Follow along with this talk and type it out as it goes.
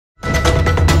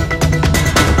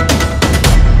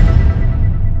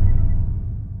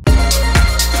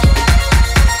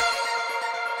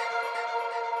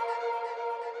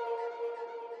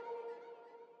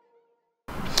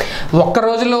ఒక్క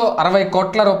రోజులో 60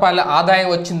 కోట్ల రూపాయల ఆదాయం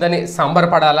వచ్చిందని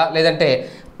సంబరపడాలా లేదంటే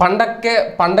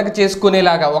పండగ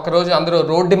చేసుకునేలాగా ఒకరోజు అందరూ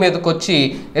రోడ్డు మీదకి వచ్చి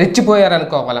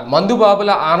రెచ్చిపోయారనుకోవాలా?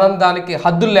 మందుబాబుల ఆనందానికి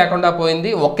హద్దులు లేకుండా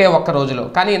పోయింది ఒక్క రోజులో.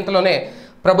 కానీ ఇంతలోనే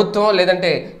ప్రభుత్వం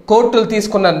లేదంటే కోర్టులు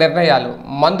తీసుకున్న నిర్ణయాలు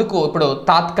మందుకు ఇప్పుడు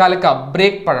తాత్కాలిక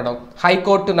బ్రేక్ పడడం,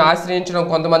 హైకోర్టును ఆశ్రయించడం,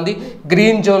 కొంతమంది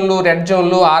గ్రీన్ జోన్లు, రెడ్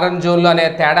జోన్లు, ఆరెంజ్ జోన్లు అనే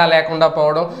తేడా లేకుండా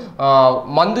పోవడం,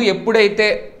 మందు ఎప్పుడైతే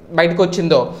బయటకు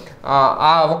వచ్చిందో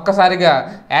ఒక్కసారిగా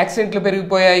యాక్సిడెంట్లు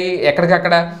పెరిగిపోయాయి.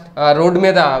 ఎక్కడికక్కడ రోడ్డు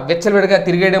మీద వెచ్చలవిడిగా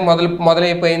తిరిగేయడం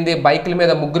మొదలైపోయింది. బైకుల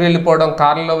మీద ముగ్గురు వెళ్ళిపోవడం,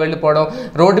 కార్లలో వెళ్ళిపోవడం,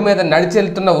 రోడ్డు మీద నడిచి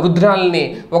వెళ్తున్న వృద్ధురాలని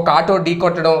ఒక ఆటో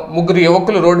ఢీకొట్టడం, ముగ్గురు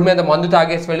యువకులు రోడ్డు మీద మందు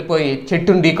తాగేసి వెళ్ళిపోయి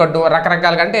చెట్టును ఢీకొట్టడం,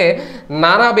 రకరకాలుగా అంటే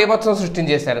నానా బీభత్సం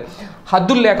సృష్టించేశారు.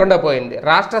 హద్దులు లేకుండా పోయింది.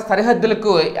 రాష్ట్ర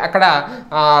సరిహద్దులకు అక్కడ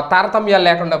తారతమ్యాలు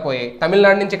లేకుండా పోయాయి.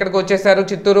 తమిళనాడు నుంచి ఇక్కడికి వచ్చేసారు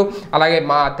చిత్తూరు, అలాగే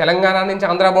మా తెలంగాణ నుంచి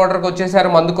ఆంధ్ర బోర్డర్కి వచ్చేసారు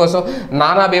మందు కోసం,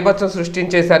 నానా బీభత్సం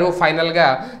సృష్టించేశారు. ఫైనల్గా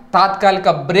తాత్కాలిక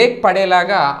బ్రేక్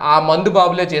పడేలాగా ఆ మందు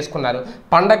బాబులే చేసుకున్నారు.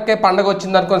 పండగ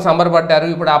వచ్చిందనుకొని సంబరపడ్డారు.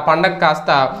 ఇప్పుడు ఆ పండగ కాస్త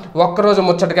ఒక్కరోజు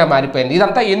ముచ్చటగా మారిపోయింది.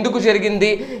 ఇదంతా ఎందుకు జరిగింది?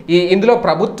 ఇందులో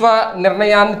ప్రభుత్వ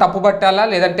నిర్ణయాన్ని తప్పుబట్టాలా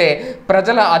లేదంటే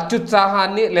ప్రజల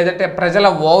అత్యుత్సాహాన్ని లేదంటే ప్రజల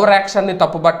ఓవర్ యాక్షన్ని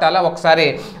తప్పుబట్టాలా? ఒకసారి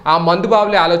ఆ మందు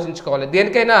బాబులే ఆలోచించుకోవాలి.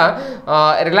 దేనికైనా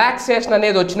రిలాక్సేషన్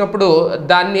అనేది వచ్చినప్పుడు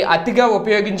దాన్ని అతిగా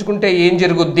ఉపయోగించుకుంటే ఏం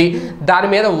జరుగుద్ది, దాని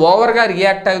మీద ఓవర్గా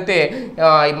రియాక్ట్ అయితే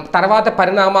తర్వాత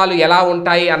పరిణామాలు ఎలా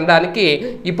ఉంటాయి అనడానికి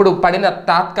ఇప్పుడు పడిన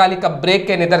తాత్కాలిక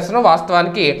బ్రేకే నిదర్శనం.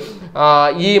 వాస్తవానికి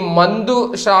ఈ మందు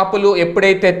షాపులు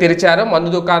ఎప్పుడైతే తెరిచారో, మందు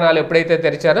దుకాణాలు ఎప్పుడైతే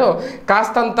తెరిచారో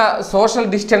కాస్తంత సోషల్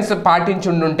డిస్టెన్స్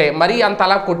పాటించుండుంటే, మరీ అంత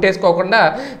అలా కొట్టేసుకోకుండా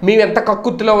మేము ఎంత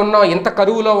కక్కుర్తిలో ఉన్నాం, ఎంత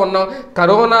కరువులో ఉన్నాం,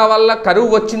 కరోనా వల్ల కరువు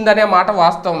వచ్చిందనే మాట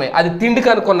వాస్తవమే, అది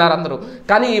తిండికి అనుకున్నారు అందరూ.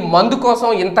 కానీ ఈ మందు కోసం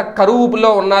ఇంత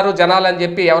కరువులో ఉన్నారు జనాలు అని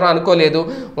చెప్పి ఎవరు అనుకోలేదు.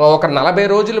 ఒక 40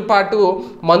 రోజుల పాటు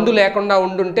మందు లేకుండా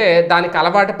ఉండుంటే దానికి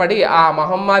అలవాటు పడి ఆ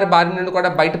మహమ్మారి బారి నుండి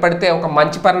కూడా బయటపడితే ఒక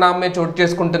మంచి పరిణామమే చోటు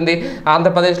చేసుకుంటుంది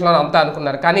ఆంధ్రప్రదేశ్లో అంతా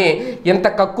అనుకున్నారు. కానీ ఎంత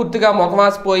కక్కుర్తిగా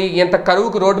మొఖమాసిపోయి, ఎంత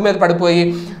కరువుకు రోడ్డు మీద పడిపోయి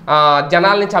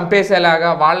జనాల్ని చంపేసేలాగా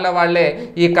వాళ్ళే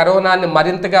ఈ కరోనాని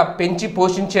మరింతగా పెంచి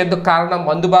పోషించేందుకు కారణం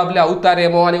మందుబాబులే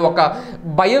అవుతారేమో అని ఒక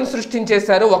భయం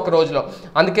సృష్టించేశారు ఒక్క రోజులో.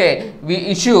 అందుకే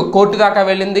ఇష్యూ కోర్టు దాకా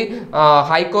వెళ్ళింది.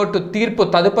 హైకోర్టు తీర్పు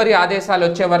తదుపరి ఆదేశాలు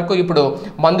వచ్చే వరకు ఇప్పుడు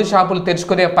మందు షాపులు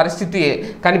తెరుచుకునే పరిస్థితి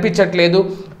కనిపించట్లేదు.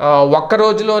 ఒక్క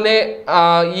రోజులోనే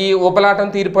ఈ ఉపలాటం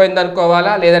తీరిపోయింది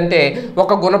అనుకోవాలా లేదంటే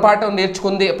ఒక గుణపాఠం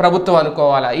నేర్చుకుంది ప్రభుత్వం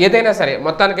అనుకోవాలా? ఏదైనా సరే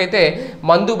మొత్తానికైతే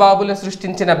మందు బాబులు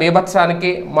సృష్టించిన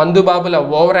బీభత్సానికి, మందు బాబుల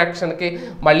ఓవర్ యాక్షన్కి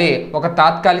మళ్ళీ ఒక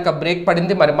తాత్కాలిక బ్రేక్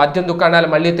పడింది. మరి మద్యం దుకాణాలు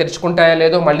మళ్ళీ తెరుచుకుంటాయో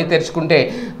లేదో, మళ్ళీ తెరుచుకుంటే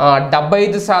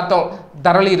 75%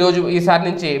 ధరలు ఈసారి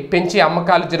నుంచి పెంచి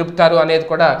అమ్మకాలు జరుపుతారు అనేది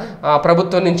కూడా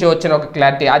ప్రభుత్వం నుంచి వచ్చిన ఒక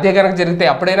క్లారిటీ. అదే కనుక జరిగితే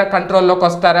అప్పుడైనా కంట్రోల్లోకి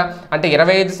వస్తారా అంటే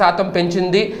 25%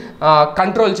 పెంచింది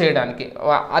కంట్రోల్ చేయడానికి,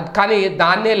 కానీ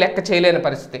దాన్నే లెక్క చేయలేని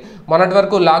పరిస్థితి. మొన్నటి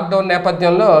వరకు లాక్డౌన్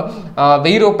నేపథ్యంలో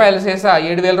 1000 రూపాయల సీసా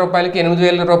 7000 రూపాయలకి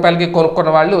 8000 రూపాయలకి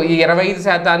కొనుక్కున్న వాళ్ళు ఈ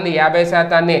 25%,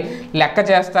 50% లెక్క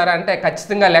చేస్తారా అంటే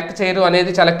ఖచ్చితంగా లెక్క చేయరు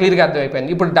అనేది చాలా క్లియర్గా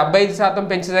అర్థమైపోయింది. ఇప్పుడు 75%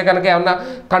 పెంచితే కనుక ఏమన్నా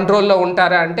కంట్రోల్లో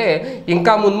ఉంటారా అంటే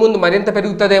ఇంకా ముందు మరింత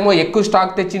పెరుగుతుందేమో, ఎక్కువ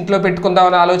స్టాక్ తెచ్చి ఇంట్లో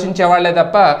పెట్టుకుందామని ఆలోచించే వాళ్ళే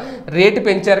తప్ప రేటు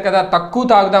పెంచారు కదా తక్కువ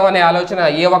తాగుదామనే ఆలోచన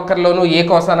ఏ ఒక్కరిలోనూ ఏ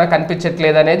కోసానా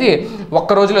కనిపించట్లేదు అనేది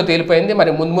ఒక్క రోజులో తేలిపోయింది.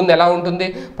 మరి ముందు ఎలా ఉంటుంది?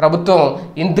 ప్రభుత్వం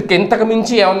ఇంతకు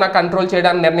మించి ఏమన్నా కంట్రోల్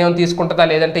చేయడానికి నిర్ణయం తీసుకుంటుందా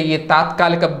లేదంటే ఈ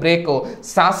తాత్కాలిక బ్రేక్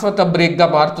శాశ్వత బ్రేక్గా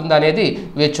మారుతుందా అనేది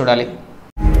వేచి చూడాలి.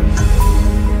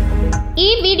 ఈ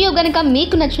వీడియో గనుక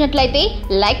మీకు నచ్చినట్లయితే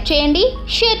లైక్ చేయండి,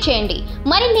 షేర్ చేయండి.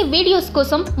 మరిన్ని వీడియోస్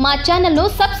కోసం మా ఛానల్ను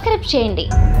సబ్స్క్రైబ్ చేయండి.